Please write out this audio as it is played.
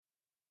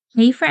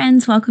Hey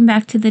friends, welcome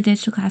back to the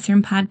Digital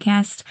Classroom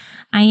podcast.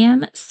 I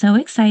am so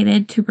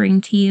excited to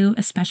bring to you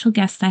a special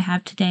guest I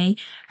have today.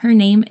 Her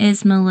name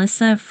is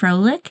Melissa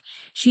Froehlich.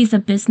 She's a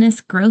business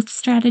growth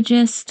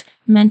strategist,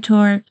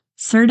 mentor,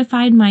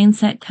 certified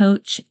mindset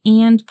coach,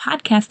 and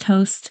podcast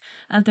host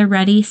of the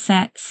Ready,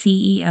 Set,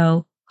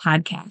 CEO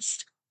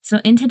podcast. So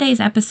in today's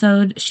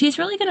episode, she's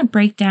really going to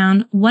break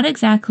down what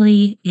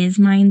exactly is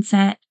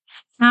mindset,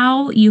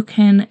 how you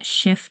can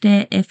shift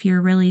it if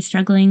you're really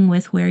struggling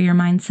with where your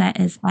mindset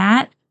is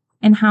at,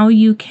 and how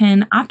you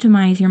can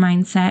optimize your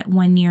mindset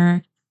when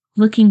you're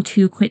looking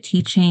to quit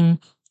teaching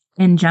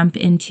and jump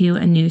into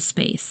a new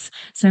space.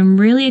 So I'm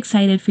really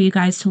excited for you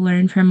guys to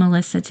learn from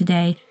Melissa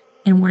today,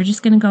 and we're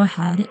just going to go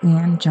ahead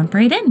and jump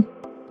right in.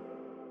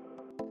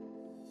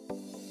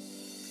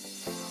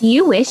 Do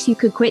you wish you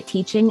could quit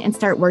teaching and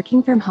start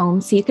working from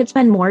home so you could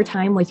spend more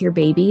time with your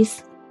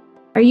babies?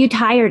 Are you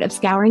tired of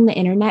scouring the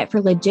internet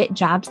for legit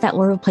jobs that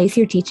will replace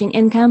your teaching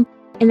income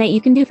and that you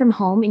can do from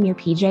home in your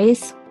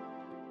PJs?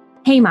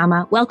 Hey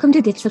mama, welcome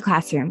to Ditch the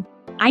Classroom.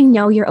 I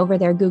know you're over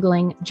there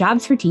Googling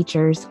jobs for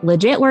teachers,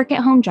 legit work at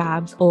home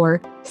jobs,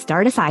 or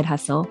start a side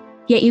hustle,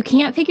 yet you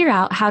can't figure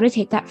out how to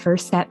take that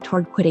first step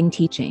toward quitting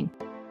teaching.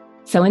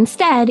 So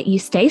instead, you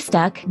stay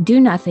stuck, do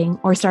nothing,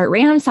 or start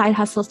random side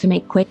hustles to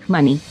make quick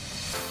money.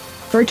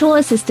 Virtual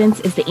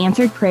assistance is the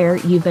answered prayer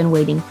you've been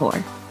waiting for.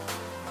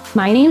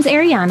 My name's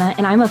Ariana,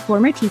 and I'm a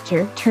former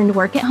teacher turned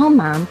work-at-home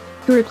mom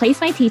who replaced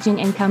my teaching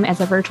income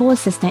as a virtual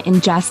assistant in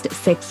just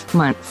 6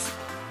 months.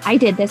 I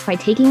did this by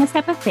taking a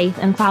step of faith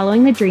and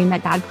following the dream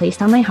that God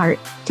placed on my heart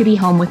to be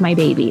home with my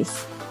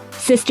babies.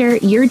 Sister,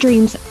 your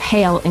dreams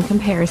pale in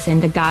comparison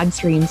to God's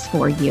dreams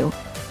for you.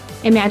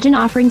 Imagine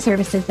offering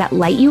services that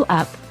light you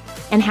up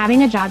and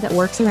having a job that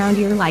works around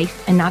your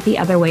life and not the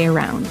other way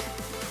around.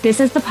 This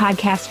is the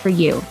podcast for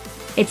you.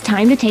 It's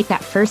time to take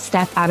that first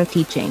step out of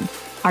teaching.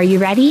 Are you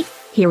ready?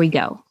 Here we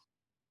go.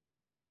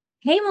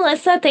 Hey,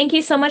 Melissa, thank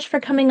you so much for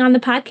coming on the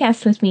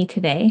podcast with me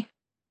today.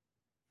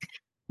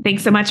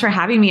 Thanks so much for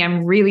having me.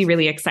 I'm really,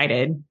 really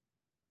excited.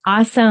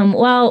 Awesome.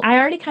 Well, I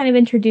already kind of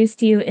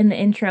introduced you in the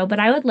intro, but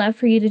I would love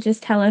for you to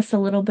just tell us a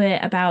little bit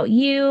about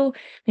you,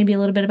 maybe a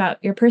little bit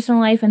about your personal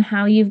life and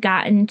how you've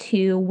gotten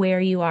to where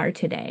you are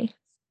today.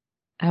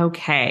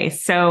 Okay,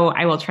 so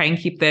I will try and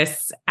keep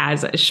this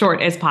as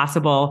short as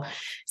possible.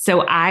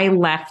 So I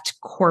left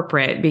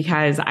corporate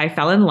because I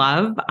fell in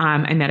love.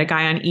 I met a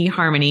guy on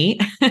eHarmony,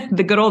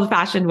 the good old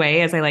fashioned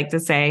way, as I like to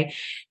say.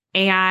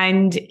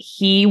 And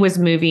he was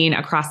moving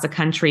across the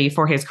country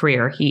for his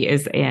career. He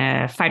is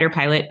a fighter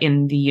pilot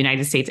in the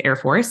United States Air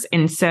Force.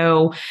 And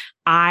so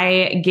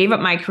I gave up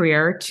my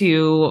career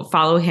to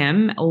follow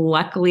him.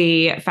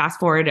 Luckily, fast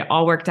forward, it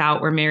all worked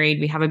out. We're married.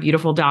 We have a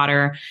beautiful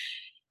daughter.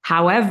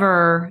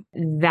 However,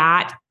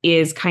 that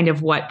is kind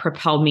of what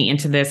propelled me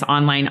into this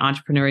online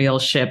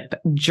entrepreneurship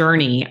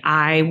journey.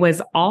 I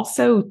was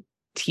also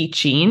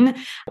teaching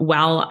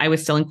while I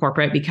was still in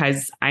corporate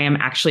because I am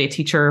actually a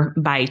teacher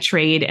by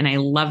trade and I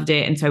loved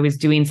it. And so I was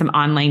doing some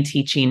online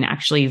teaching,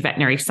 actually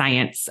veterinary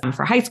science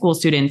for high school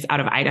students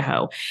out of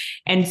Idaho.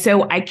 And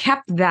so I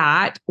kept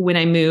that when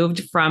I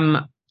moved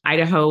from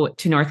Idaho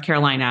to North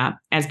Carolina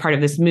as part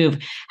of this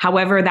move.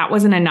 However, that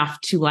wasn't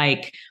enough to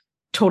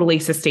totally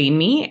sustain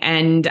me.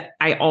 And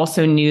I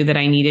also knew that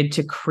I needed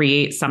to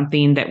create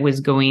something that was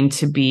going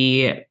to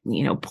be,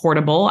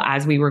 portable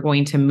as we were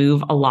going to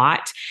move a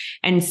lot.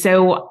 And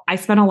so I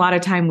spent a lot of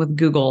time with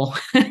Google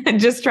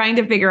just trying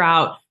to figure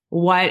out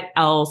what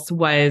else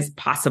was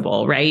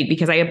possible, right?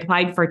 Because I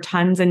applied for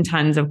tons and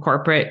tons of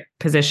corporate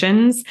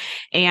positions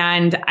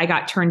and I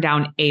got turned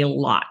down a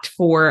lot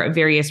for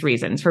various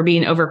reasons, for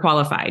being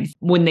overqualified.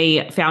 When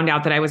they found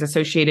out that I was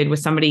associated with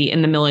somebody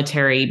in the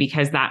military,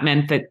 because that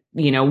meant that,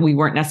 we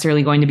weren't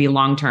necessarily going to be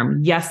long-term.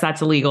 Yes, that's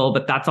illegal,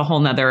 but that's a whole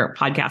nother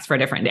podcast for a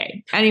different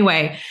day.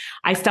 Anyway,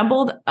 I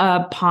stumbled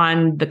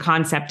upon the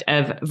concept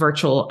of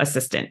virtual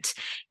assistant.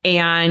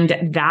 And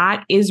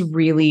that is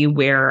really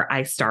where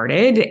I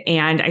started.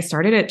 And I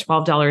started at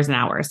 $12 an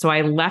hour. So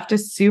I left a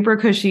super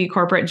cushy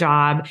corporate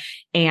job.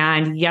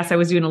 And yes, I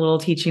was doing a little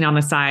teaching on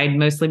the side,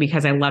 mostly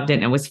because I loved it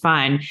and it was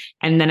fun.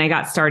 And then I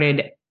got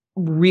started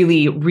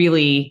really,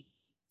 really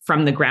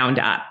from the ground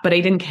up, but I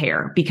didn't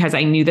care because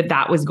I knew that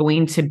that was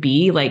going to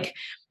be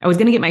I was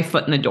going to get my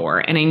foot in the door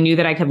and I knew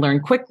that I could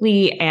learn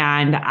quickly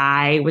and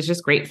I was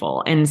just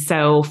grateful. And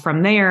so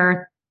from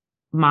there,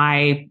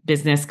 my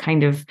business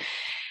kind of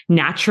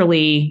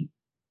naturally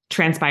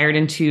transpired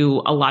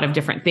into a lot of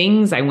different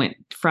things. I went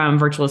from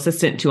virtual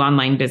assistant to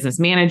online business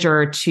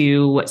manager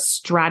to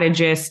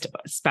strategist,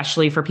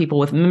 especially for people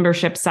with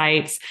membership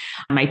sites.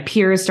 My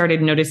peers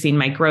started noticing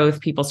my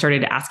growth. People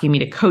started asking me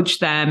to coach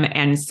them.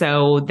 And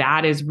so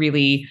that is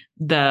really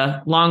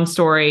the long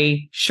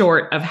story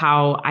short of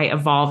how I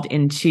evolved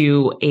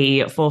into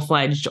a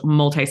full-fledged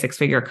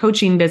multi-six-figure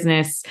coaching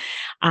business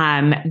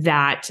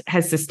that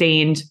has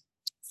sustained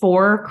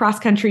 4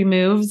 cross-country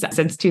moves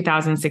since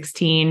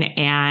 2016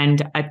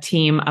 and a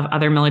team of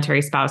other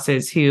military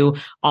spouses who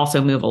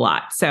also move a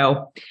lot.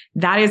 So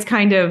that is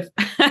kind of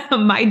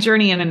my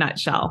journey in a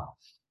nutshell.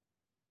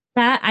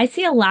 That I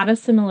see a lot of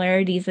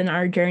similarities in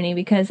our journey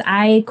because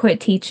I quit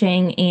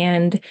teaching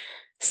and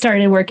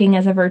started working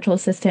as a virtual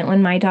assistant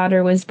when my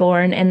daughter was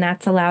born, and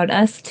that's allowed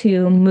us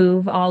to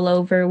move all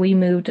over. We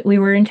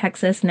were in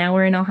Texas, now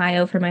we're in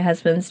Ohio for my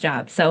husband's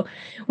job. So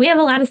we have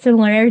a lot of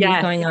similarities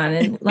Yes. going on.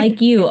 And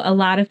like you, a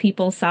lot of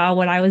people saw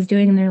what I was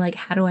doing and they're like,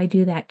 how do I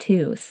do that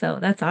too? So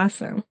that's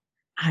awesome.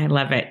 I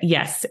love it.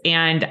 Yes.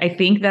 And I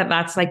think that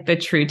that's like the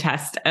true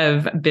test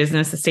of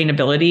business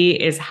sustainability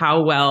is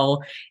how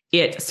well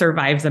it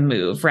survives a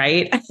move,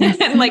 right?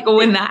 And like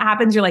when that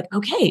happens, you're like,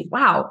 okay,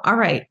 wow, all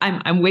right,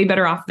 I'm way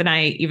better off than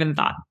I even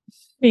thought.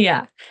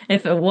 Yeah.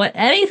 If what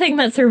anything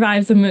that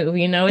survives a move,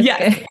 it's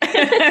Yes.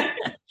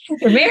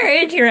 good. Your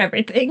marriage, your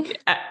everything.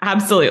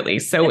 Absolutely.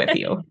 So with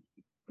you.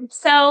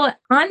 So,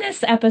 on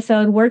this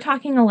episode, we're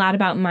talking a lot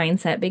about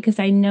mindset because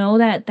I know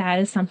that that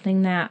is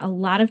something that a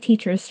lot of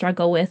teachers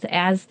struggle with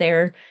as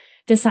they're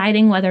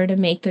deciding whether to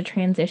make the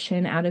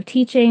transition out of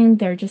teaching.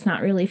 They're just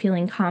not really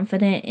feeling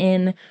confident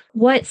in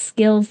what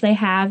skills they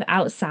have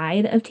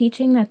outside of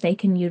teaching that they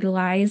can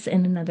utilize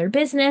in another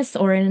business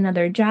or in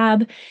another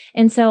job.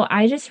 And so,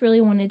 I just really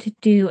wanted to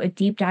do a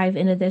deep dive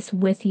into this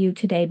with you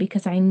today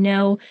because I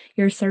know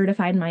you're a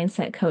certified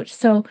mindset coach.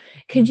 So,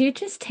 could you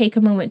just take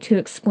a moment to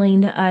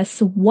explain to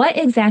us what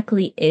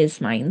exactly is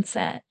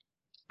mindset?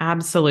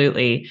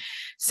 Absolutely.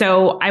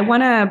 So I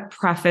want to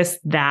preface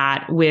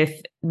that with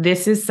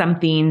this is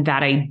something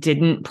that I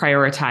didn't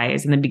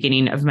prioritize in the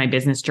beginning of my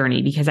business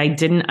journey because I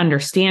didn't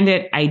understand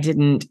it. I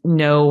didn't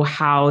know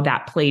how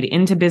that played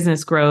into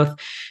business growth.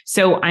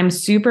 So I'm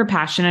super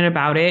passionate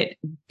about it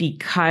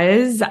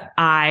because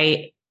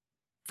I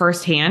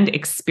firsthand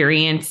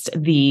experienced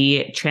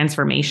the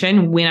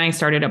transformation when I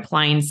started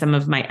applying some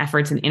of my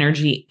efforts and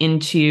energy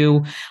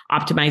into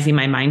optimizing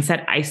my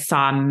mindset. I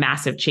saw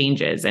massive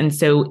changes. And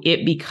so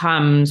it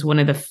becomes one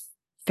of the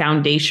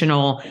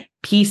foundational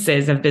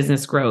pieces of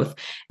business growth.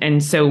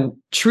 And so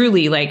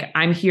truly, like,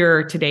 I'm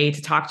here today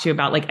to talk to you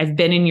about, like, I've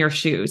been in your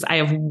shoes. I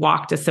have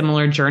walked a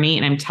similar journey,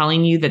 and I'm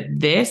telling you that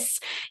this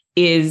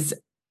is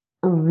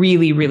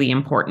really, really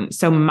important.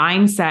 So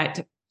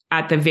mindset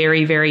at the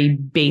very, very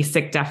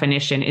basic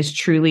definition is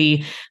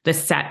truly the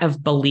set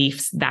of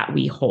beliefs that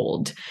we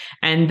hold.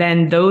 And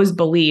then those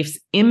beliefs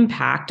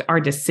impact our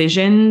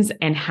decisions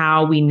and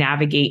how we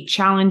navigate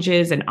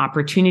challenges and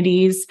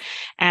opportunities.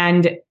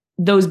 And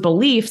those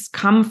beliefs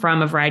come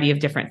from a variety of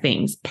different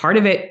things. Part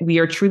of it, we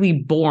are truly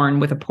born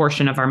with a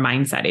portion of our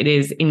mindset. It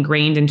is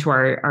ingrained into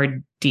our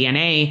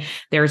DNA.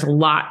 There's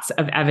lots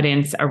of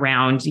evidence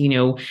around,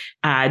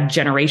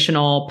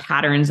 generational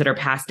patterns that are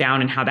passed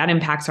down and how that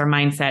impacts our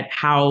mindset,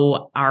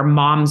 how our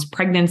mom's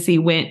pregnancy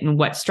went and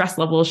what stress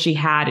levels she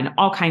had and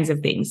all kinds of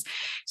things.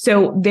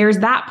 So there's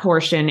that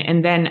portion.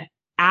 And then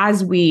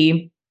as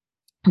we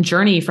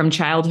journey from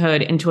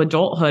childhood into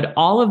adulthood,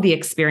 all of the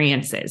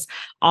experiences,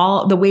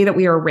 all the way that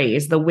we are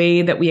raised, the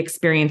way that we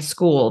experience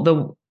school,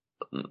 the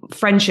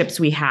friendships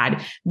we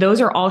had, those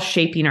are all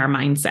shaping our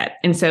mindset.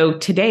 And so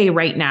today,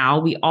 right now,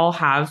 we all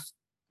have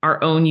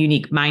our own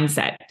unique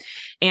mindset.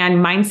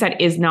 And mindset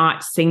is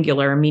not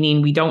singular,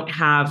 meaning we don't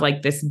have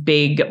like this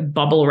big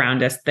bubble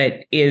around us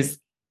that is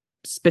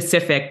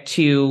specific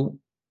to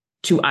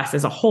us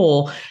as a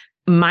whole.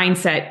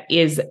 Mindset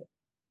is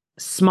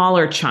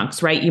smaller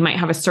chunks, right? You might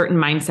have a certain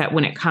mindset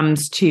when it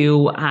comes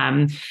to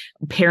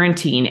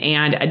parenting,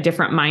 and a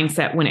different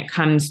mindset when it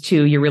comes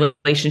to your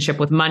relationship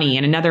with money,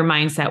 and another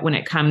mindset when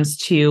it comes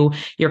to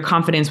your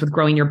confidence with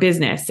growing your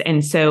business.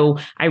 And so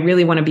I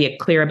really want to be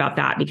clear about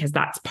that, because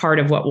that's part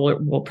of what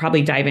we'll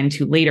probably dive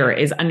into later,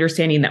 is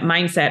understanding that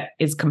mindset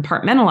is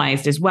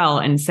compartmentalized as well.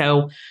 And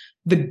so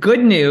the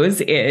good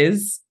news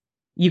is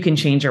you can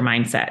change your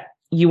mindset.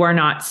 You are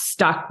not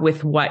stuck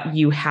with what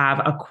you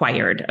have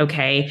acquired.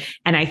 Okay.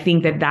 And I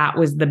think that that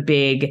was the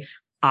big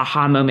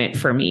aha moment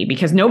for me,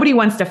 because nobody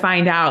wants to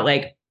find out,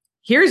 like,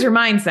 here's your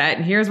mindset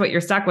and here's what you're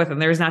stuck with, and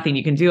there's nothing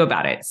you can do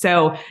about it.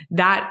 So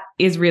that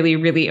is really,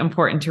 really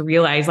important to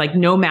realize, like,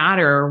 no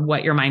matter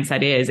what your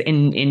mindset is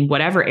in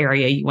whatever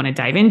area you want to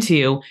dive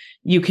into,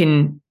 you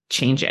can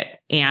change it.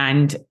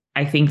 And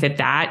I think that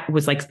that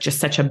was like just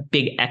such a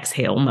big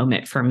exhale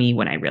moment for me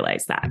when I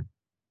realized that.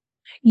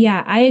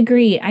 Yeah, I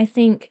agree. I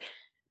think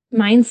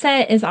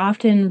mindset is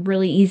often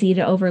really easy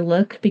to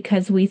overlook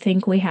because we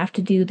think we have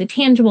to do the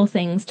tangible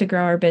things to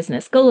grow our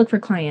business. Go look for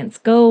clients,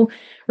 go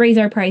raise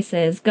our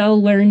prices, go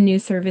learn new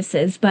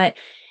services. But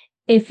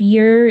if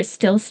you're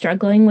still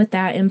struggling with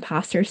that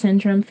imposter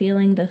syndrome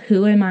feeling, the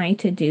who am I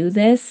to do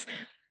this,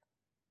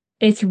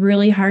 it's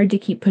really hard to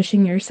keep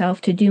pushing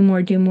yourself to do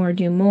more, do more,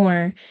 do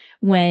more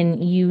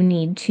when you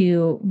need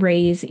to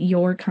raise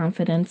your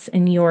confidence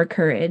and your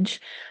courage.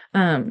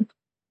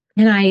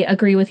 And I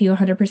agree with you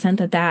 100%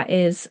 that that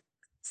is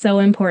so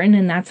important.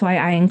 And that's why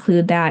I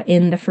include that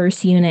in the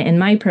first unit in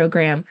my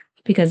program,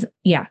 because,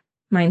 yeah,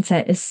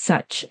 mindset is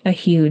such a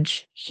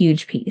huge,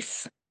 huge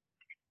piece.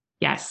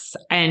 Yes.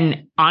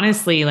 And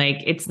honestly, like,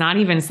 it's not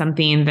even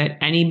something that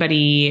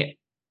anybody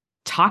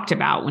talked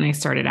about when I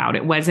started out.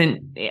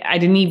 I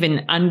didn't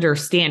even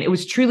understand. It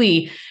was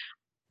truly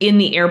in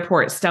the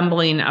airport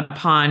stumbling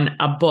upon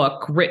a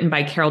book written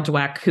by Carol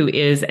Dweck, who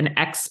is an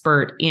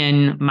expert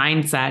in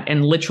mindset.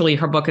 And literally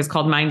her book is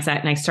called Mindset.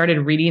 And I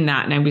started reading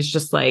that and I was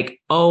just like,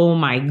 oh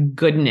my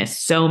goodness,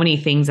 so many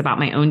things about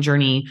my own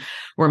journey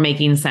were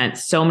making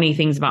sense. So many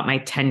things about my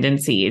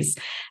tendencies.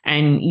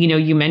 And,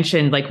 you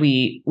mentioned like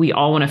we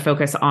all want to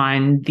focus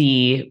on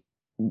the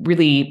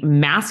really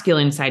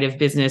masculine side of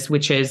business,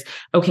 which is,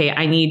 okay,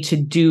 I need to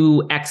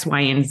do X, Y,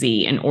 and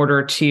Z in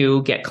order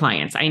to get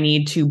clients. I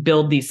need to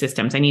build these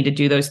systems. I need to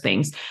do those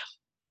things.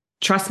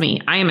 Trust me,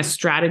 I am a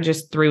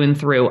strategist through and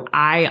through.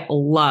 I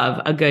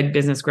love a good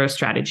business growth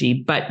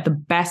strategy, but the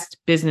best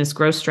business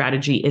growth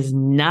strategy is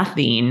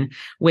nothing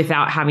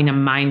without having a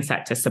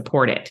mindset to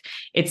support it.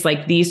 It's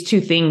like these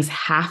two things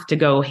have to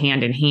go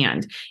hand in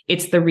hand.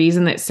 It's the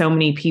reason that so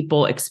many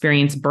people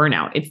experience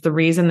burnout. It's the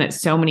reason that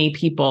so many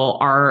people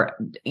are,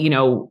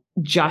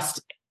 just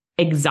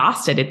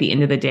exhausted at the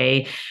end of the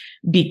day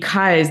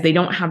because they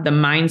don't have the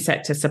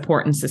mindset to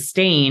support and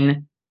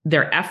sustain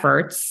their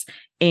efforts.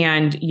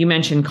 And you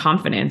mentioned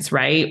confidence,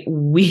 right?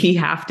 We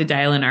have to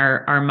dial in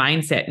our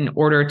mindset in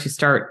order to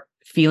start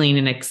feeling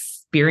and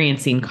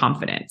experiencing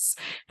confidence.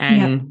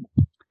 And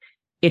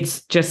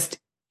it's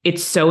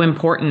so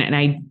important.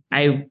 And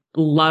I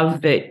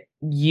love that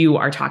you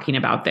are talking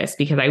about this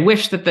because I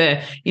wish that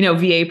the,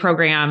 VA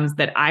programs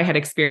that I had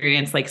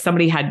experienced, like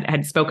somebody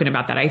had spoken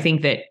about that. I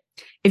think that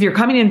if you're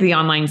coming into the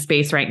online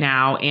space right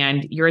now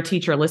and you're a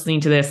teacher listening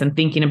to this and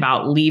thinking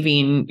about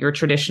leaving your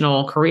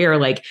traditional career,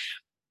 like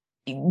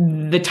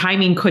the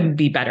timing couldn't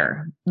be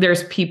better.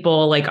 There's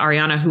people like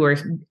Ariana who are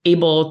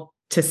able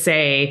to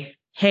say,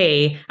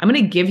 hey, I'm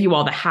going to give you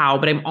all the how,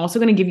 but I'm also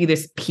going to give you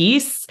this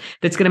piece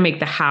that's going to make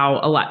the how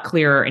a lot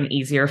clearer and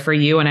easier for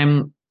you. And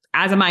I'm,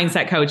 as a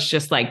mindset coach,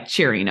 just like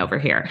cheering over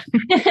here.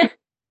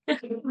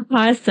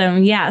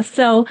 Awesome. Yeah.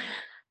 So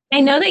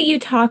I know that you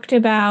talked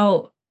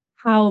about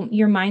how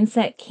your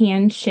mindset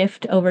can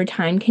shift over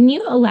time. Can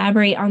you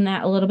elaborate on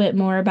that a little bit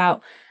more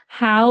about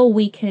how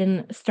we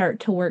can start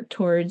to work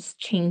towards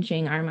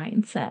changing our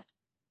mindset?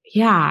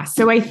 Yeah.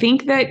 So I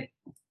think that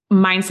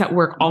mindset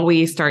work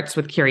always starts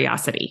with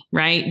curiosity,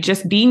 right?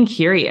 Just being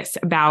curious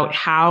about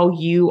how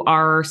you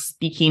are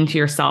speaking to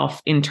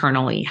yourself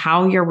internally,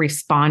 how you're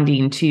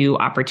responding to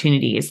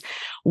opportunities,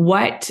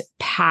 what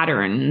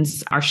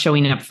patterns are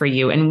showing up for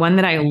you. And one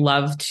that I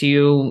love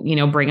to,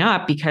 bring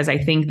up because I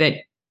think that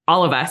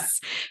all of us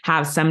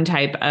have some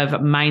type of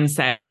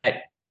mindset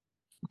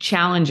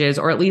challenges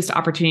or at least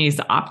opportunities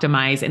to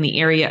optimize in the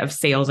area of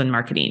sales and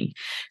marketing.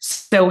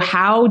 So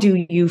how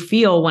do you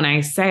feel when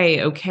I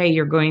say, okay,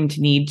 you're going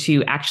to need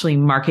to actually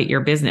market your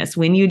business?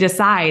 When you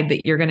decide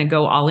that you're going to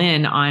go all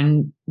in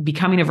on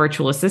becoming a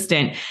virtual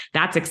assistant,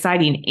 that's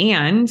exciting.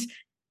 And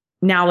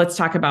now let's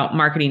talk about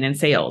marketing and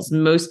sales.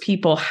 Most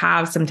people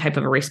have some type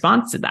of a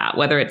response to that,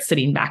 whether it's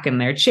sitting back in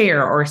their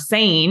chair or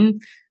saying,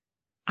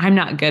 I'm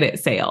not good at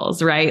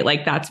sales, right?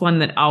 Like that's one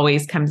that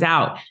always comes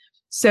out.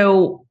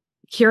 So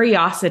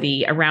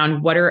curiosity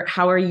around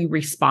how are you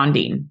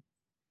responding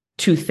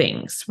to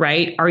things,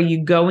 right? Are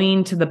you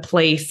going to the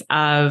place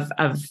of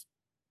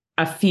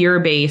a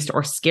fear-based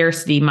or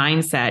scarcity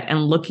mindset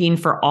and looking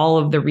for all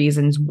of the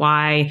reasons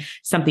why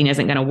something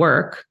isn't going to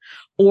work?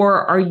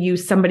 Or are you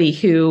somebody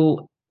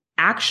who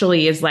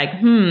actually is like,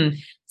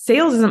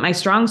 sales isn't my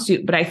strong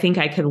suit, but I think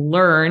I could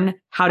learn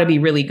how to be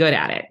really good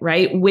at it,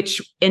 right?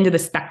 Which end of the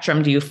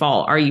spectrum do you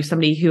fall? Are you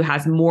somebody who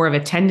has more of a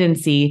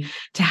tendency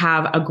to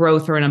have a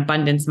growth or an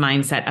abundance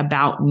mindset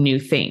about new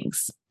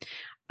things?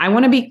 I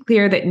want to be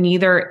clear that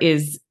neither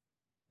is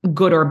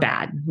good or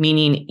bad,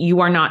 meaning you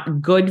are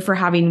not good for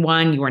having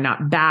one. You are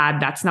not bad.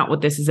 That's not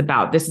what this is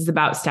about. This is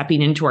about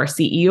stepping into our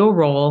CEO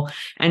role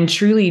and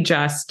truly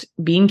just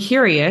being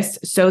curious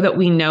so that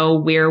we know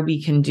where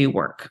we can do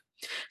work.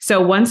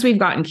 So once we've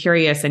gotten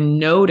curious and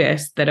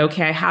noticed that,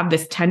 okay, I have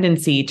this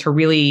tendency to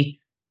really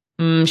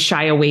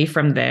shy away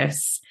from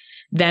this,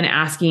 then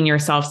asking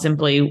yourself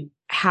simply,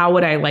 how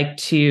would I like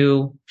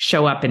to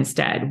show up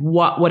instead?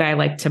 What would I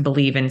like to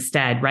believe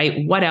instead,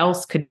 right? What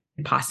else could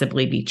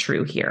possibly be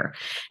true here?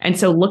 And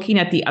so looking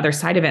at the other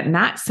side of it, and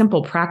that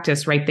simple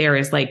practice right there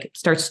is like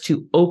starts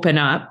to open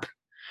up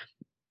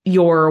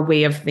your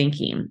way of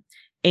thinking.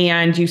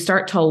 And you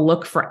start to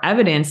look for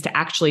evidence to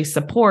actually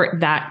support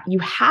that you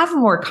have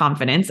more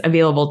confidence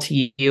available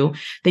to you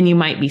than you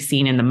might be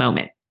seeing in the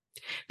moment.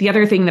 The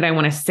other thing that I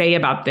want to say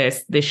about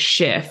this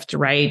shift,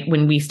 right,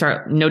 when we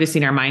start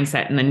noticing our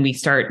mindset and then we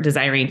start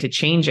desiring to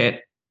change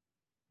it,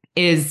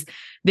 is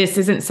this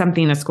isn't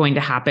something that's going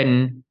to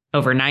happen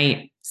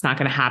overnight. It's not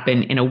going to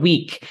happen in a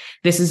week.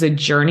 This is a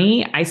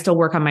journey. I still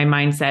work on my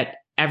mindset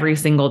every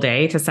single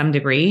day to some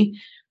degree.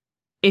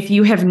 If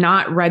you have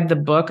not read the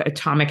book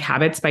Atomic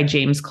Habits by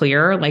James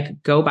Clear,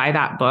 like go buy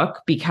that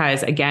book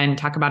because again,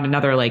 talk about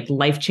another like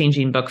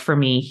life-changing book for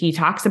me. He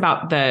talks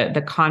about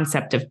the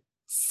concept of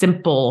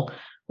simple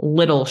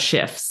little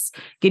shifts,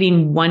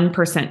 getting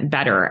 1%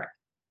 better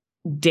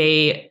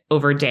day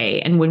over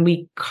day. And when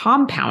we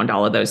compound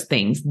all of those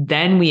things,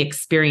 then we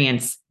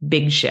experience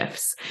big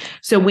shifts.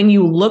 So when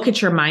you look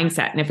at your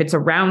mindset, and if it's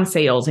around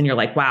sales and you're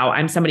like, wow,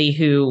 I'm somebody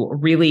who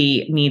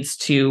really needs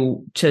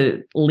to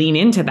lean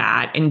into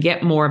that and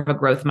get more of a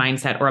growth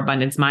mindset or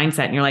abundance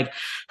mindset. And you're like,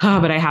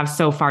 oh, but I have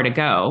so far to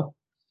go.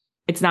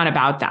 It's not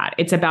about that.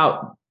 It's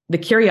about the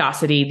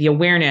curiosity, the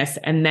awareness,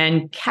 and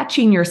then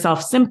catching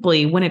yourself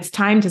simply when it's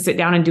time to sit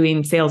down and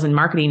doing sales and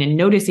marketing and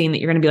noticing that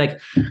you're going to be like,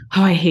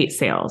 oh, I hate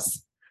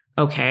sales.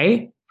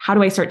 Okay. How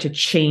do I start to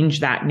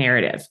change that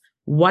narrative?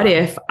 What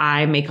if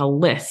I make a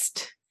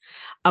list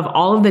of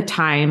all of the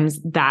times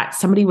that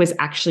somebody was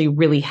actually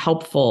really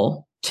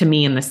helpful to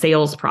me in the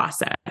sales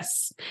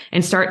process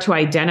and start to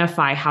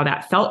identify how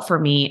that felt for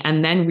me,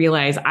 and then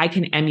realize I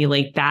can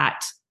emulate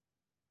that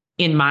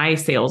in my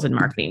sales and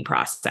marketing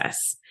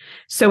process.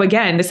 So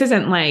again, this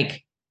isn't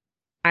like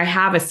I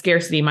have a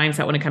scarcity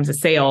mindset when it comes to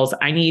sales.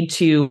 I need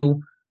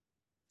to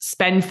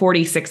spend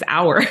 46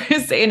 hours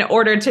in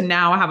order to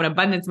now have an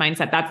abundance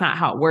mindset. That's not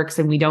how it works.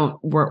 And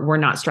we're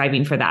not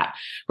striving for that.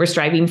 We're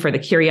striving for the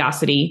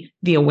curiosity,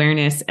 the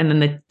awareness, and then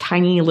the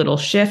tiny little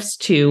shifts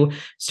to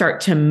start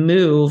to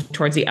move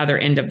towards the other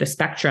end of the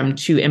spectrum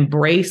to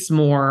embrace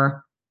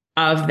more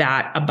of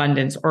that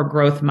abundance or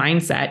growth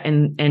mindset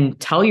and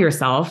tell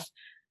yourself,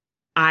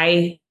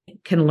 I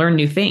can learn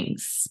new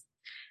things.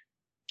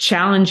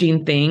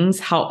 Challenging things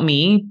help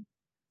me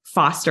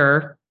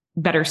foster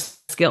better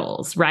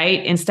skills,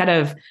 right? Instead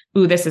of,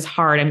 ooh, this is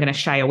hard, I'm going to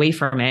shy away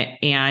from it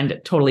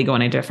and totally go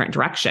in a different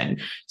direction.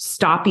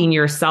 Stopping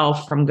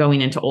yourself from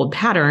going into old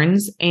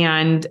patterns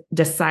and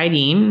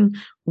deciding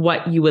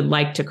what you would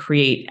like to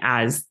create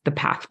as the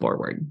path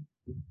forward.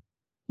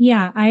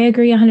 Yeah, I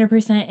agree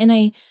 100%. And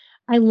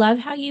I love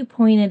how you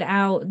pointed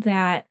out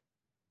that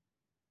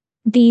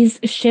these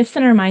shifts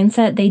in our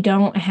mindset, they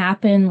don't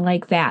happen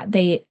like that.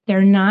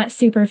 They're not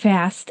super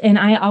fast. And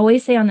I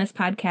always say on this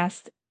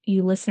podcast,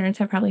 you listeners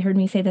have probably heard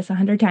me say this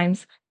 100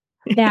 times,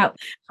 that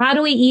how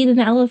do we eat an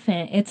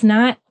elephant? It's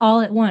not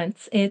all at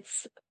once.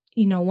 It's,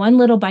 one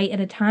little bite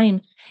at a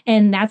time.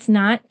 And that's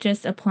not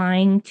just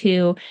applying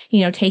to,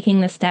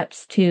 taking the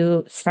steps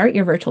to start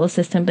your virtual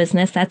assistant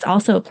business. That's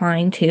also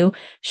applying to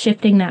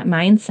shifting that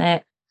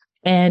mindset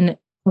and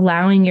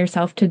allowing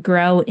yourself to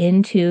grow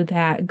into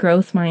that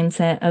growth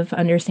mindset of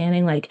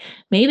understanding, like,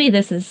 maybe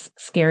this is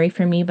scary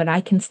for me, but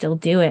I can still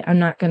do it. I'm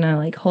not going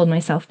to hold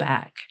myself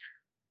back.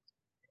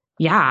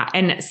 Yeah.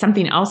 And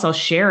something else I'll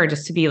share,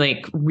 just to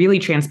be really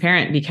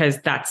transparent,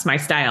 because that's my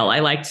style.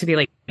 I like to be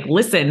like,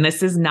 listen,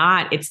 it's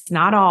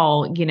not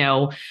all,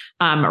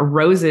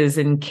 roses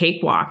and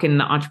cakewalk in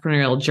the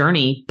entrepreneurial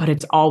journey, but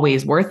it's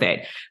always worth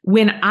it.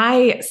 When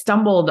I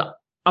stumbled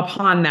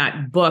upon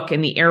that book in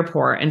the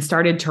airport and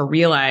started to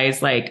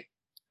realize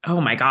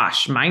oh my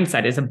gosh,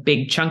 mindset is a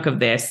big chunk of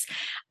this.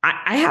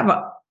 I have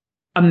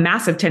a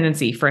massive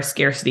tendency for a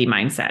scarcity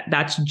mindset.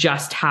 That's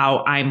just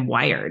how I'm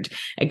wired.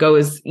 It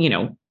goes,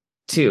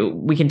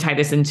 we can tie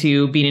this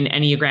into being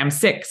an Enneagram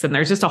 6, and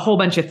there's just a whole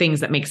bunch of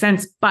things that make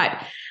sense.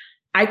 But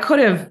I could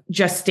have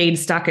just stayed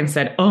stuck and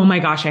said, oh my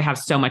gosh, I have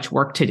so much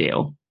work to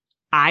do.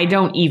 I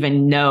don't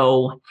even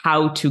know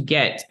how to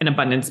get an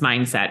abundance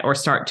mindset or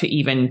start to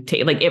even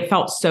take, it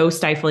felt so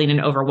stifling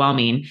and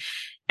overwhelming.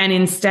 And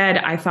instead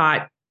I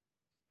thought,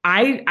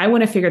 I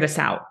want to figure this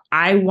out.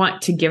 I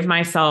want to give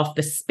myself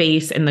the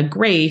space and the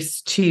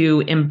grace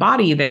to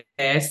embody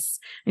this.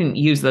 I didn't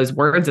use those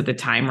words at the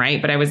time,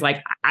 right? But I was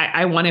like,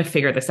 I want to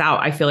figure this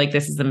out. I feel like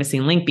this is the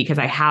missing link because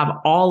I have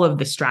all of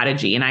the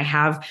strategy and I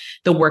have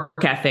the work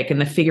ethic and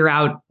the figure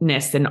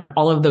outness and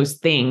all of those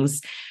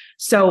things.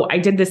 So I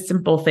did this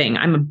simple thing.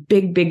 I'm a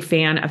big, big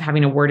fan of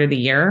having a word of the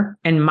year.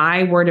 And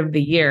my word of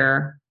the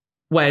year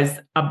was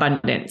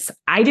abundance.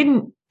 I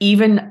didn't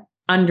even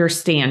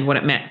understand what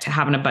it meant to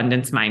have an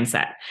abundance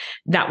mindset.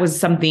 That was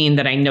something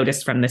that I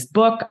noticed from this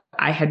book.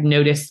 I had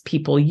noticed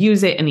people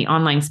use it in the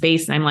online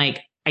space. And I'm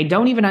like, I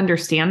don't even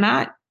understand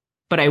that,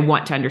 but I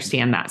want to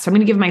understand that. So I'm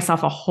going to give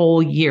myself a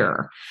whole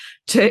year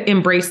to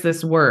embrace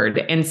this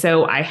word. And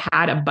so I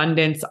had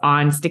abundance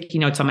on sticky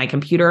notes on my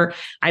computer.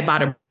 I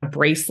bought a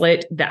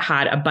bracelet that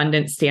had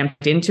abundance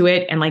stamped into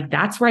it. And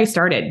that's where I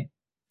started.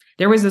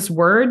 There was this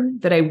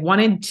word that I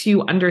wanted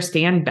to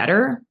understand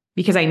better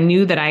because I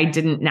knew that I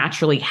didn't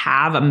naturally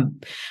have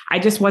I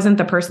just wasn't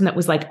the person that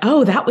was like,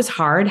 oh, that was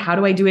hard. How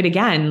do I do it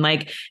again?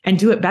 And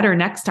do it better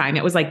next time.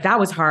 It was like, that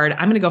was hard.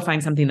 I'm going to go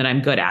find something that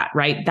I'm good at,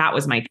 right? That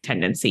was my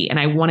tendency. And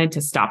I wanted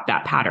to stop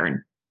that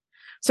pattern.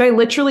 So I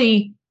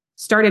literally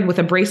started with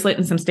a bracelet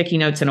and some sticky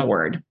notes and a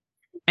word.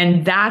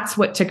 And that's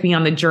what took me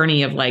on the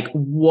journey of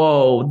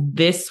whoa,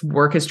 this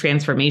work is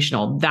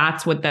transformational.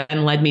 That's what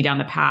then led me down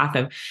the path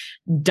of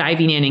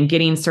diving in and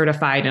getting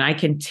certified. And I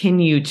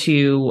continue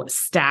to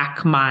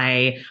stack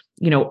my,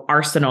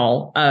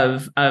 arsenal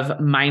of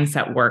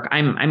mindset work.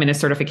 I'm in a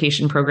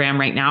certification program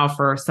right now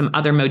for some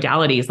other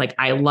modalities.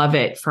 I love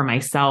it for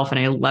myself and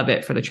I love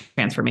it for the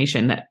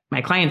transformation that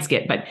my clients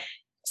get, but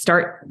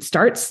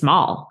start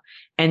small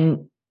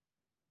and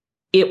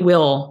it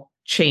will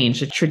change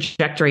the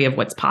trajectory of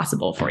what's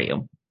possible for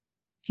you.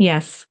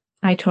 Yes.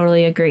 I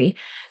totally agree.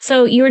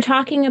 So you were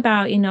talking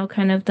about,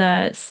 kind of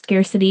the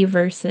scarcity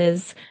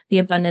versus the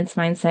abundance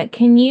mindset.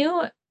 Can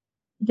you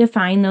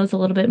define those a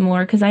little bit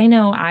more? Because I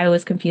know I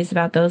was confused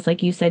about those.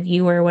 Like you said,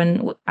 you were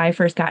when I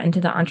first got into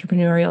the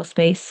entrepreneurial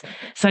space.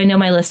 So I know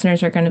my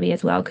listeners are going to be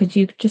as well. Could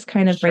you just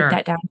kind of break Sure.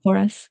 that down for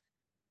us?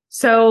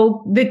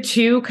 So the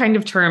two kind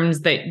of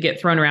terms that get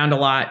thrown around a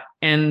lot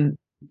and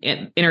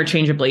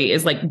interchangeably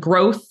is like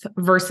growth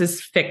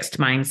versus fixed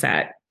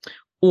mindset,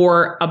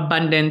 or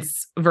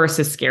abundance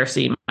versus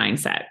scarcity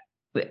mindset.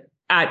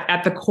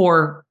 At the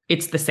core,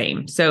 it's the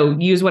same. So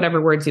use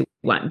whatever words you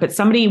want. But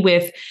somebody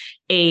with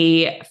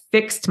a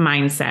fixed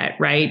mindset,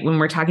 right? When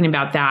we're talking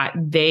about that,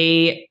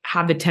 they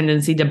have the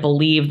tendency to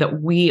believe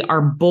that we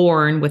are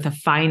born with a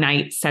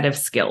finite set of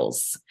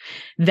skills,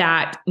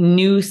 that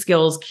new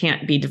skills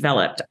can't be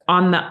developed.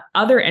 On the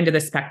other end of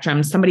the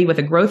spectrum, somebody with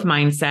a growth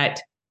mindset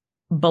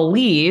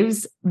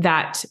believes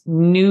that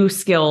new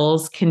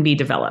skills can be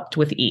developed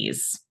with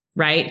ease,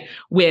 right?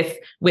 With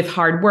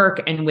hard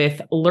work and with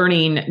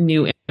learning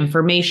new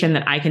information,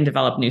 that I can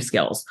develop new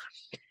skills.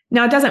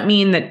 Now, it doesn't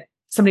mean that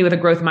somebody with a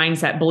growth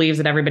mindset believes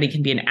that everybody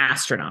can be an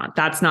astronaut.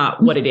 That's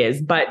not what it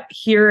is. But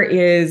here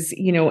is,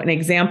 an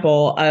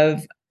example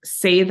of,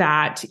 say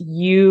that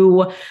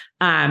you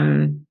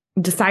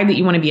decide that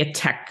you want to be a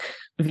tech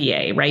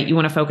VA, right? You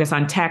want to focus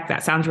on tech.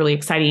 That sounds really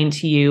exciting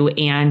to you.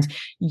 And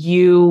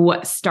you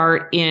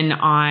start in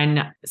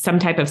on some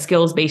type of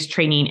skills-based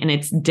training, and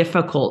it's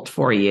difficult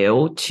for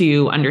you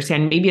to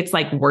understand. Maybe it's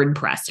like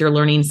WordPress. You're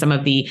learning some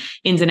of the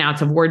ins and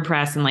outs of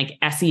WordPress and like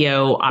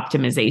SEO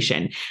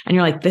optimization. And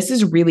you're like, this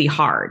is really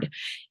hard.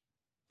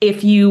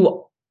 If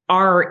you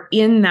are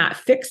in that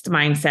fixed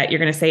mindset, you're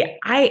going to say,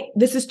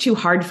 this is too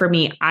hard for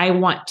me. I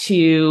want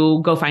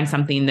to go find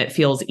something that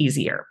feels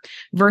easier.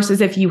 Versus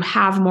if you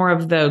have more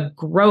of the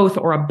growth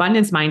or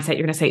abundance mindset,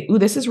 you're going to say, ooh,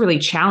 this is really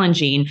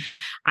challenging.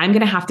 I'm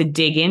going to have to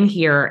dig in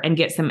here and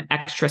get some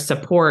extra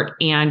support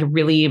and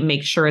really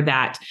make sure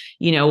that,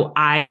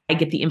 I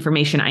get the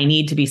information I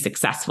need to be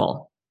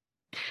successful.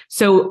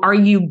 So are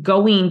you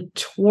going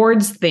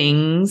towards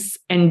things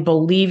and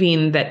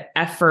believing that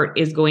effort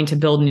is going to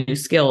build new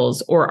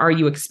skills? Or are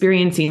you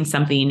experiencing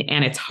something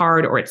and it's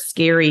hard, or it's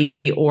scary,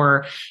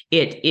 or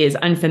it is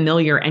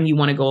unfamiliar and you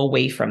want to go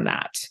away from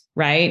that,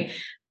 right?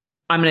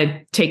 I'm going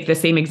to take the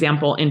same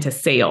example into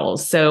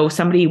sales. So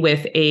somebody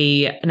with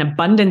an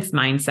abundance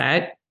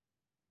mindset,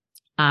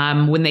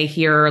 when they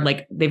hear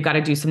like they've got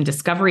to do some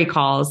discovery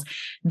calls,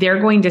 they're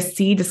going to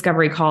see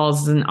discovery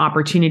calls as an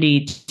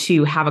opportunity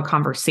to have a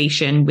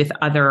conversation with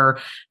other,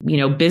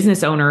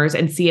 business owners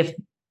and see if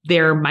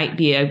there might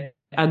be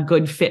a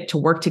good fit to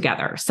work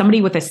together.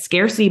 Somebody with a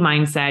scarcity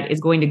mindset is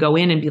going to go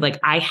in and be like,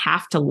 I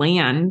have to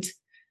land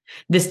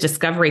this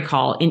discovery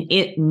call and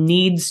it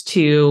needs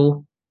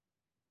to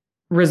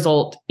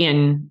result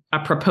in a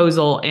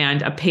proposal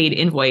and a paid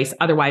invoice.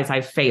 Otherwise,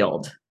 I've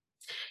failed.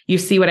 You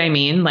see what I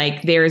mean?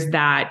 Like there's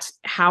that,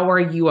 how are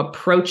you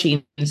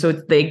approaching? So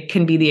they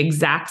can be the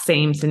exact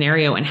same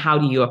scenario. And how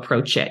do you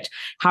approach it?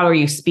 How are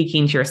you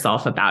speaking to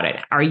yourself about it?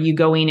 Are you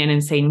going in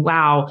and saying,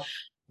 wow,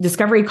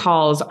 discovery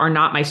calls are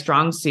not my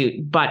strong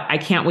suit, but I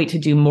can't wait to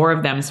do more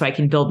of them so I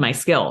can build my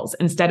skills.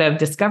 Instead of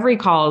discovery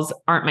calls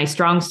aren't my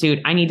strong suit,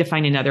 I need to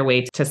find another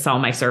way to sell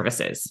my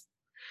services.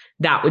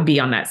 That would be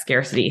on that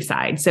scarcity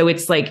side. So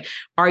it's like,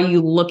 are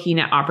you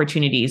looking at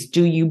opportunities?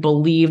 Do you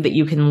believe that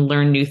you can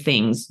learn new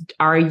things?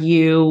 Are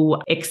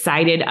you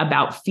excited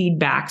about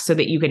feedback so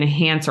that you can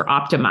enhance or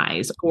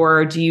optimize?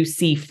 Or do you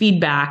see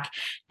feedback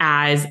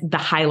as the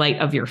highlight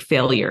of your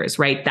failures,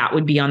 right? That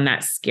would be on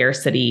that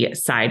scarcity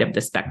side of the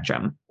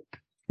spectrum.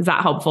 Is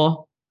that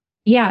helpful?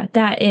 Yeah,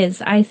 that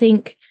is. I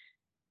think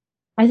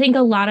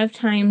a lot of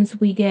times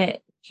we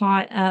get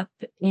caught up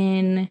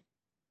in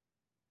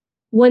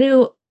what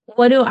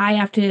do I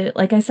have to,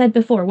 like I said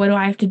before, what do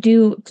I have to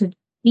do to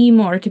be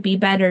more, to be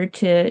better,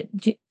 to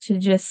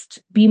just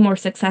be more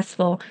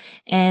successful?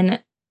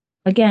 And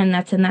again,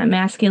 that's in that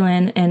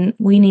masculine, and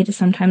we need to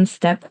sometimes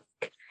step,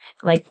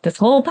 like this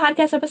whole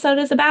podcast episode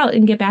is about,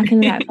 and get back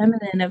into that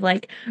feminine of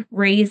like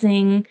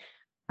raising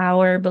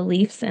our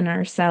beliefs in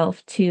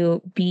ourselves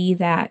to be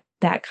that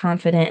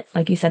confident,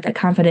 like you said, that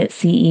confident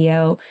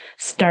CEO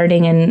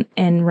starting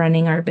and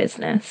running our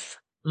business.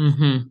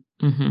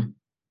 Mm-hmm. Mm-hmm.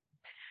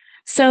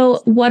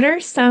 So, what are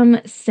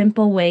some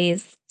simple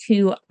ways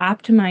to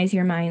optimize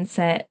your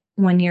mindset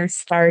when you're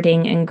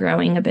starting and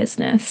growing a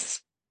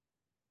business?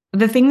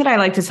 The thing that I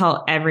like to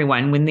tell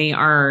everyone when they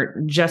are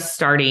just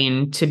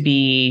starting to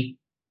be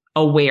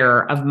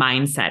aware of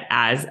mindset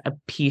as a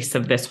piece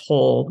of this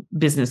whole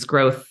business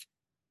growth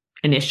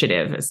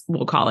initiative, as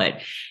we'll call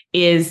it,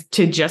 is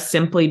to just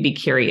simply be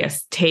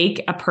curious.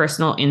 Take a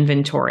personal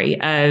inventory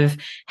of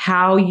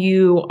how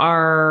you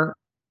are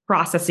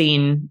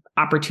processing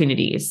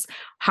opportunities.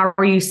 How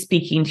are you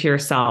speaking to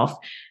yourself?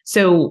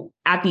 So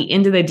at the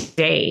end of the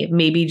day,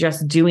 maybe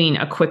just doing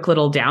a quick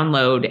little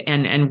download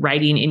and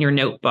writing in your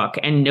notebook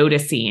and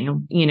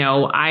noticing,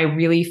 I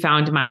really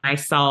found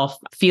myself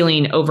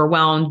feeling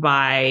overwhelmed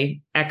by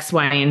X,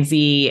 Y, and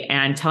Z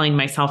and telling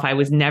myself I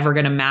was never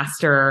going to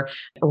master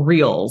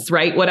reels,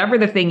 right? Whatever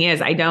the thing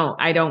is, I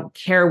don't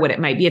care what it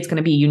might be. It's going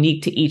to be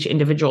unique to each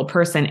individual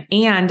person.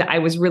 And I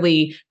was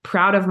really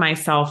proud of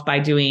myself by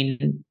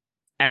doing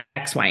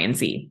X, Y, and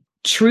Z.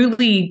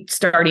 Truly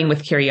starting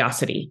with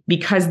curiosity,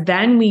 because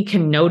then we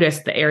can notice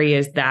the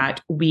areas that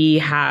we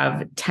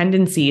have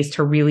tendencies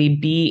to really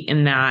be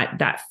in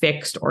that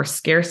fixed or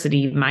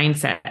scarcity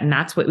mindset. And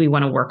that's what we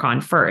want to work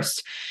on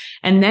first.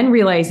 And then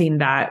realizing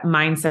that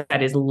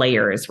mindset is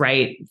layers,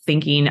 right?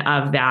 Thinking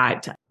of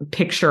that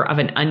picture of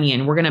an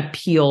onion, we're going to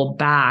peel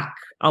back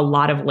a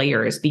lot of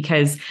layers,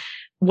 because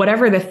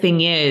whatever the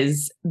thing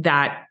is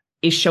that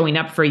is showing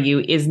up for you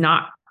is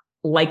not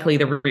likely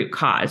the root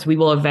cause. We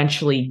will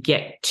eventually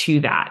get to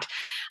that.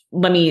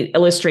 Let me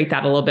illustrate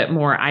that a little bit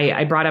more.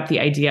 I brought up the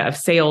idea of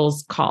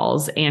sales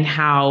calls and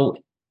how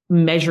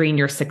measuring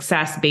your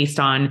success based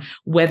on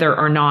whether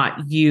or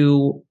not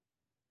you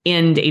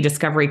end a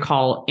discovery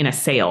call in a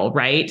sale,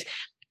 right?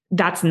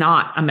 That's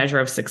not a measure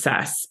of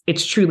success.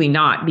 It's truly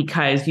not,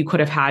 because you could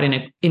have had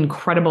an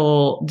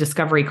incredible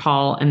discovery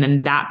call and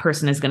then that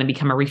person is going to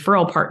become a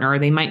referral partner.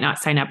 They might not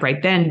sign up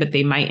right then, but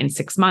they might in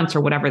 6 months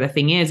or whatever the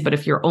thing is. But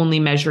if you're only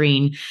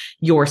measuring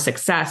your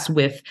success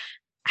with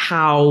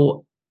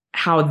how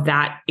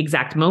that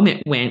exact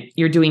moment went,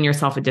 you're doing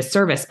yourself a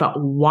disservice.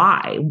 But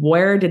why?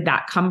 Where did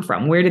that come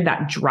from? Where did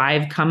that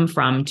drive come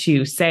from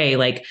to say,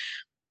 like,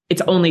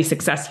 it's only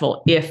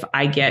successful if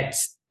I get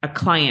a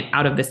client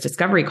out of this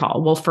discovery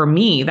call? Well, for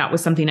me, that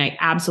was something I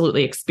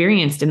absolutely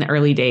experienced in the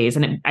early days.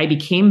 And I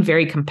became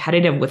very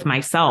competitive with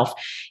myself,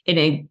 and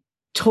I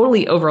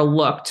totally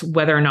overlooked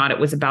whether or not it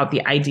was about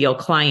the ideal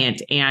client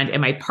and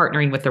am I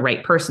partnering with the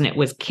right person? It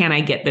was, can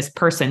I get this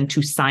person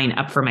to sign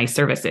up for my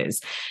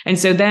services? And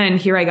so then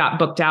here I got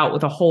booked out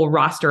with a whole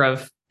roster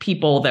of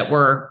people that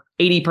were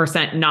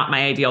 80% not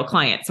my ideal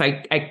client. So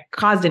I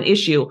caused an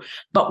issue.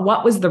 But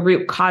what was the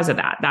root cause of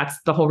that? That's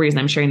the whole reason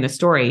I'm sharing this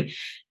story.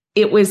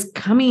 It was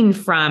coming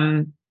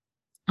from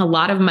a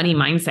lot of money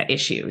mindset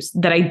issues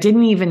that I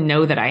didn't even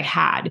know that I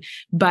had.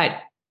 But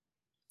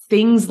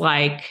things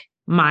like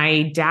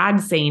my dad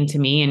saying to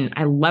me, and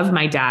I love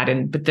my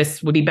dad, but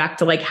this would be back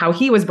to like how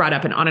he was brought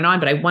up and on,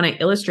 but I want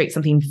to illustrate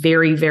something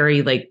very,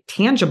 very like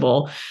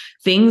tangible.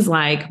 Things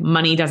like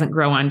money doesn't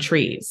grow on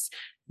trees.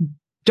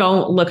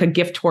 Don't look a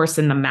gift horse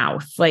in the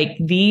mouth. Like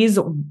these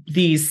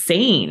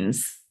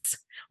sayings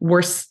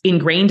were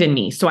ingrained in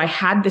me. So I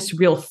had this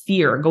real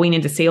fear going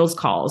into sales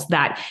calls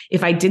that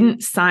if I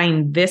didn't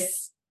sign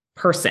this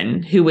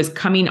person who was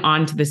coming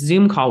on to this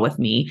Zoom call with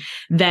me,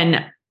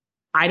 then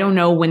I don't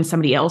know when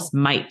somebody else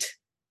might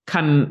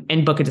come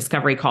and book a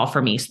discovery call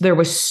for me. So there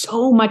was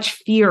so much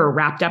fear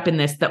wrapped up in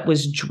this that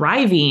was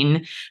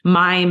driving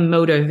my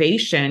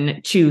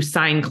motivation to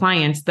sign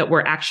clients that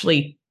were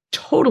actually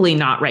totally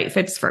not right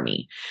fits for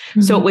me.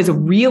 Mm-hmm. So it was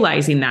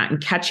realizing that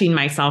and catching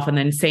myself and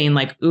then saying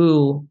like,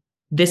 ooh,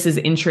 this is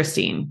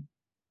interesting.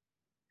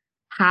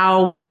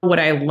 How would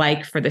I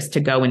like for this to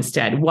go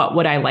instead? What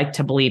would I like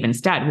to believe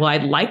instead? Well,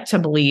 I'd like to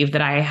believe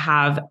that I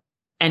have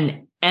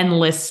an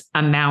endless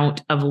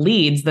amount of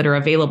leads that are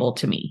available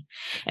to me.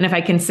 And if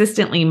I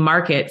consistently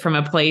market from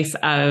a place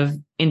of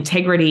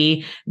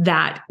integrity,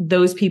 that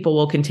those people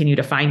will continue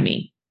to find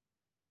me.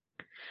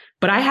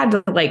 But I had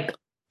to like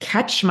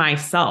catch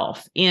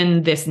myself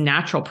in this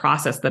natural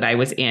process that I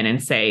was in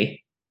and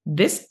say,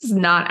 this is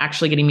not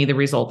actually getting me the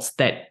results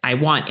that I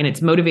want. And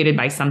it's motivated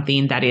by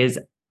something that is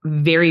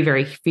very,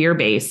 very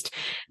fear-based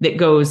that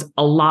goes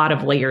a lot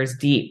of layers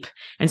deep.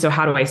 And so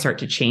how do I start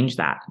to change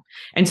that?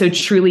 And so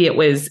truly it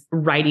was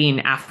writing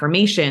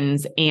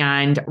affirmations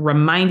and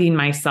reminding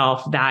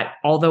myself that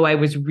although I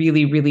was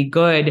really, really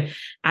good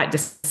at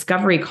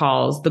discovery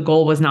calls, the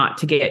goal was not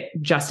to get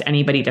just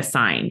anybody to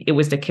sign. It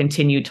was to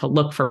continue to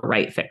look for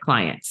right fit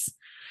clients.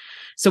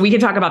 So we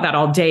could talk about that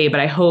all day,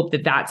 but I hope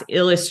that that's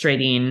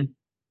illustrating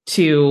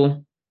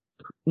to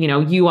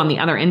you on the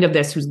other end of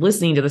this who's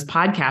listening to this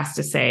podcast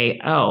to say,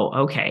 oh,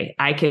 okay,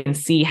 I can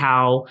see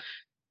how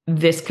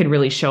this could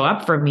really show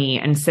up for me.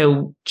 And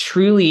so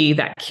truly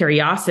that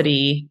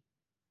curiosity,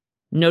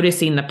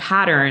 noticing the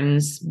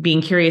patterns,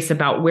 being curious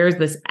about where's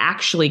this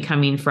actually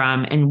coming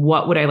from and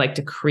what would I like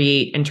to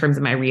create in terms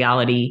of my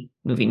reality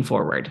moving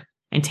forward,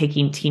 and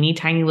taking teeny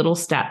tiny little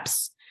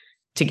steps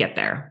to get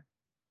there.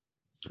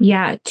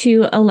 Yeah,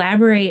 to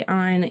elaborate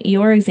on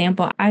your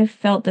example, I've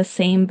felt the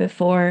same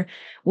before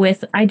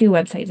I do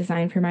website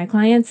design for my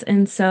clients.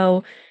 And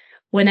so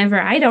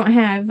whenever I don't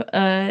have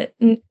a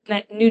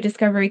new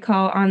discovery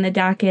call on the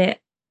docket,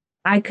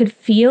 I could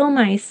feel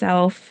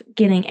myself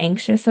getting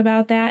anxious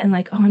about that and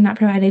like, oh, I'm not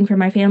providing for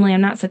my family.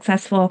 I'm not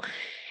successful.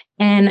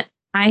 And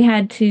I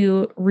had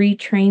to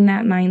retrain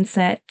that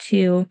mindset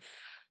to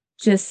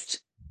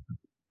just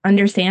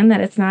understand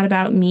that it's not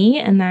about me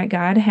and that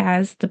God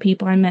has the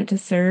people I'm meant to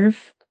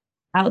serve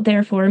out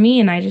there for me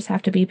and I just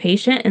have to be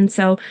patient. And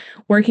so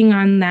working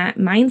on that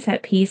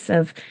mindset piece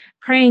of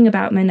praying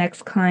about my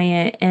next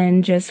client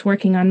and just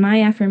working on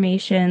my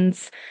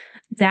affirmations,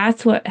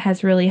 that's what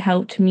has really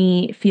helped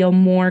me feel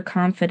more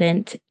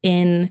confident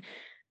in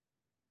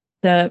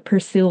the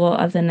pursuit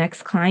of the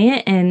next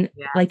client. And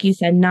like you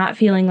said, not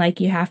feeling like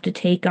you have to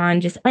take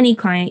on just any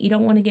client. You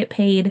don't want to get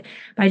paid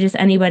by just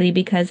anybody,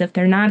 because if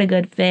they're not a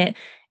good fit,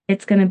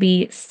 it's going to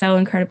be so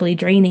incredibly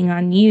draining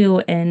on you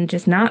and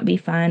just not be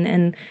fun.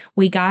 And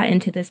we got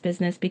into this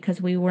business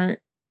because we weren't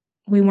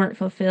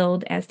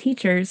fulfilled as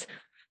teachers.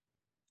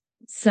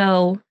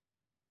 So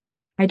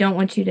I don't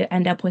want you to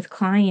end up with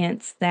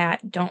clients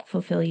that don't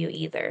fulfill you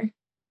either.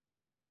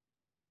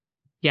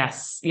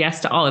 Yes. Yes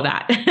to all of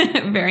that.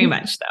 Very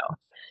much so.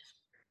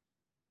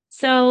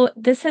 So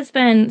this has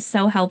been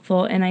so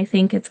helpful, and I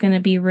think it's going to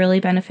be really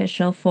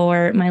beneficial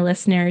for my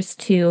listeners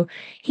to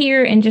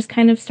hear and just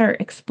kind of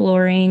start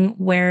exploring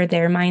where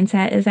their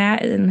mindset is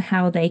at and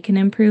how they can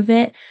improve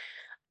it.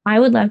 I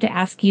would love to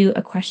ask you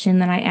a question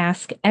that I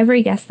ask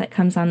every guest that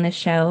comes on this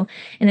show,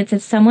 and it's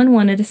if someone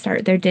wanted to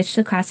start their Ditch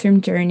the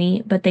Classroom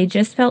journey, but they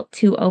just felt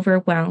too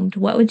overwhelmed,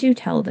 what would you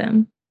tell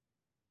them?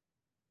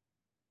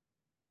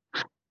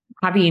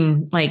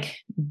 Having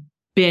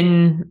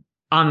been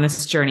on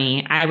this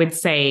journey, I would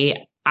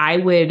say I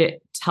would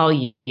tell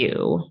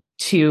you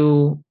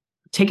to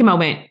take a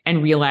moment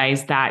and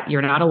realize that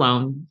you're not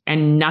alone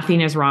and nothing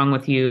is wrong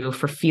with you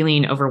for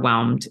feeling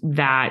overwhelmed,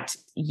 that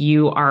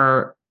you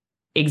are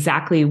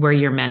exactly where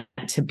you're meant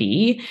to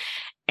be.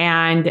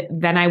 And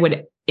then I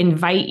would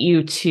invite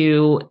you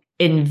to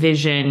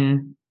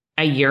envision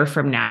a year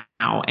from now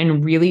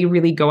and really,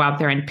 really go out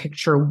there and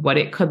picture what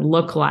it could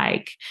look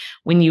like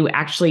when you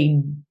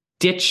actually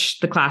ditch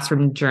the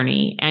classroom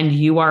journey and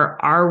you are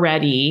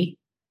already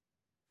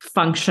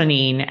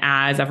functioning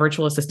as a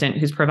virtual assistant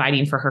who's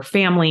providing for her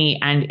family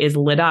and is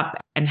lit up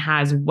and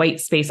has white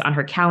space on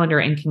her calendar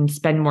and can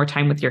spend more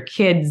time with your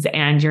kids,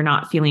 and you're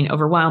not feeling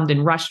overwhelmed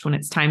and rushed when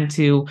it's time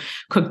to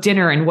cook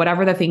dinner and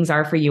whatever the things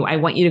are for you. I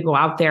want you to go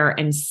out there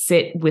and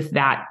sit with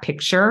that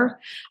picture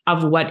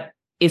of what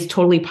is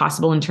totally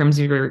possible in terms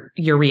of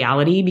your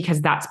reality, because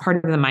that's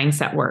part of the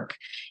mindset work,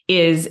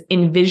 is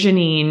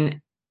envisioning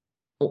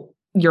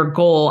your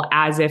goal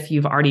as if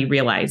you've already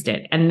realized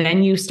it. And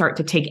then you start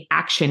to take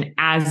action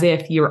as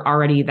if you're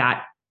already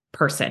that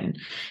person.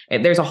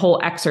 There's a whole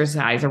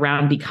exercise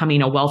around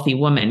becoming a wealthy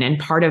woman. And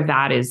part of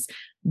that is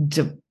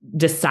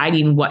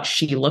deciding what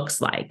she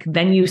looks like.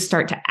 Then you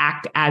start to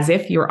act as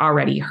if you're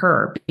already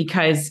her,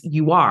 because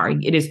you are.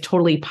 It is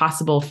totally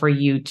possible for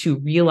you to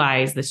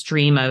realize this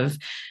dream of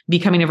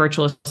becoming a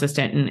virtual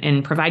assistant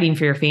and providing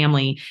for your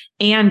family.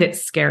 And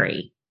it's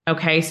scary.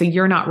 Okay. So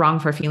you're not wrong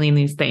for feeling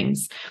these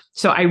things.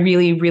 So I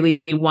really,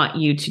 really want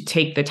you to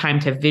take the time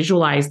to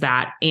visualize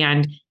that.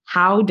 And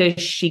how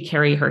does she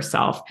carry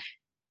herself?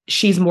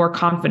 She's more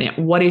confident.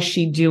 What is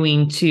she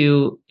doing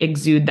to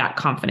exude that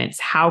confidence?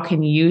 How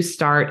can you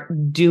start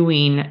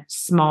doing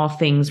small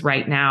things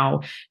right now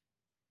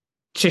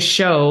to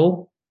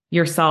show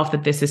yourself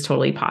that this is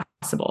totally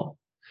possible?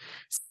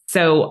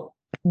 So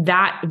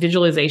that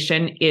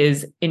visualization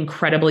is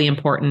incredibly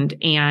important.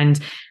 And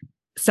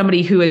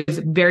somebody who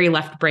is very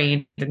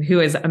left-brained and who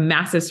is a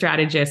massive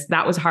strategist,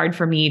 that was hard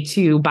for me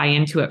to buy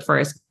into at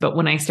first. But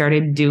when I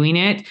started doing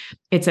it,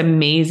 it's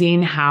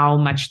amazing how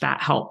much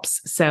that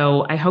helps.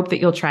 So I hope that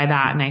you'll try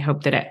that. And I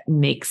hope that it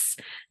makes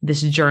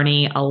this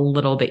journey a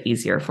little bit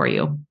easier for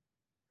you.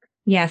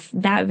 Yes,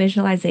 that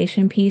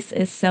visualization piece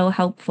is so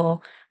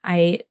helpful.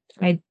 I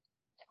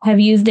have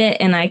used it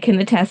and I can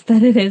attest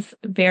that it is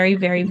very,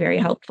 very, very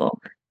helpful.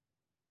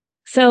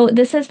 So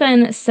this has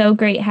been so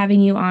great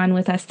having you on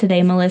with us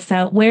today,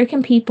 Melissa. Where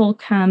can people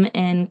come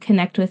and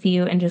connect with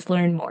you and just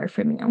learn more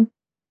from you?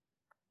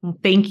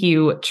 Thank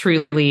you.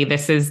 Truly,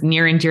 this is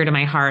near and dear to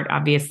my heart.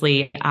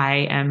 Obviously,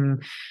 I am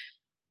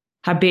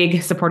a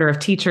big supporter of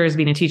teachers,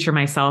 being a teacher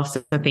myself.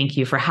 So thank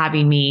you for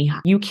having me.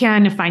 You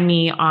can find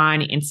me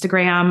on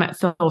Instagram.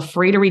 Feel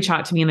free to reach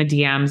out to me in the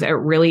DMs. It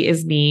really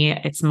is me.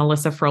 It's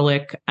Melissa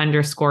Froehlich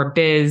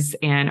 _biz.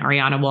 And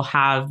Ariana will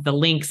have the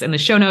links in the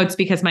show notes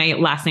because my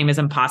last name is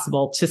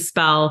impossible to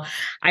spell.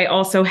 I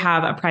also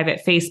have a private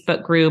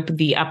Facebook group,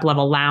 the Up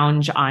Level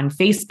Lounge on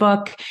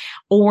Facebook,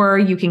 or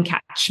you can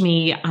catch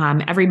me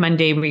every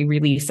Monday. We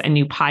release a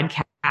new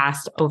podcast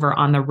over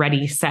on the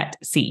Ready Set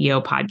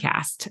CEO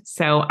podcast.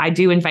 So I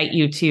do invite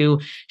you to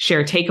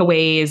share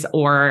takeaways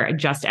or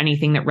just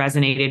anything that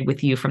resonated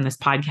with you from this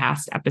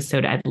podcast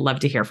episode. I'd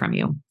love to hear from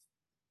you.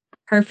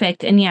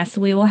 Perfect. And yes,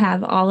 we will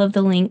have all of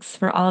the links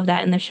for all of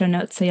that in the show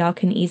notes so y'all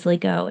can easily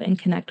go and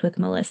connect with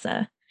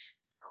Melissa.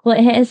 Well,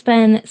 it has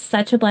been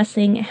such a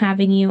blessing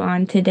having you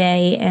on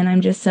today. And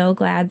I'm just so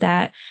glad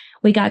that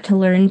we got to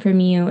learn from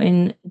you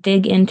and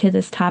dig into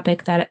this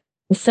topic that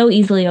is so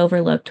easily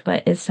overlooked,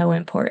 but is so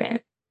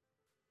important.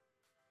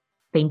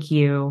 Thank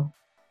you.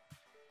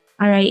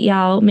 All right,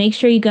 y'all, make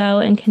sure you go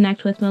and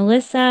connect with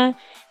Melissa,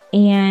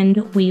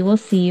 and we will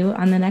see you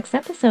on the next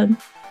episode.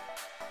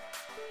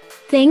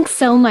 Thanks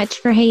so much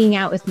for hanging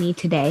out with me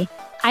today.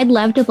 I'd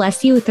love to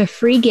bless you with a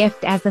free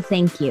gift as a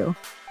thank you.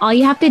 All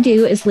you have to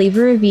do is leave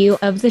a review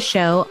of the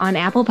show on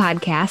Apple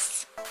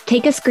Podcasts,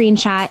 take a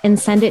screenshot, and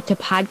send it to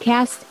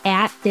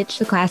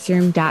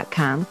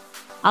podcast@ditchtheclassroom.com.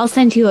 I'll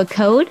send you a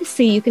code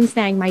so you can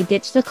snag my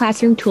Ditch the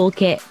Classroom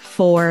toolkit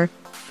for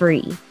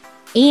free.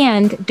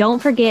 And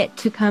don't forget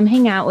to come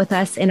hang out with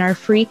us in our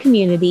free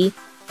community,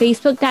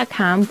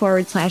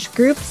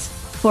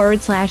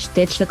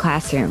 facebook.com/groups/Ditch the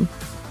Classroom.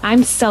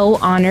 I'm so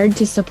honored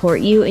to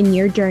support you in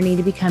your journey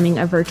to becoming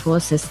a virtual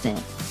assistant.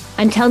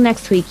 Until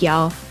next week,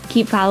 y'all,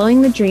 keep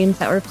following the dreams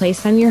that were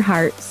placed on your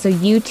heart so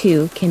you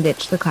too can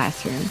ditch the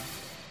classroom.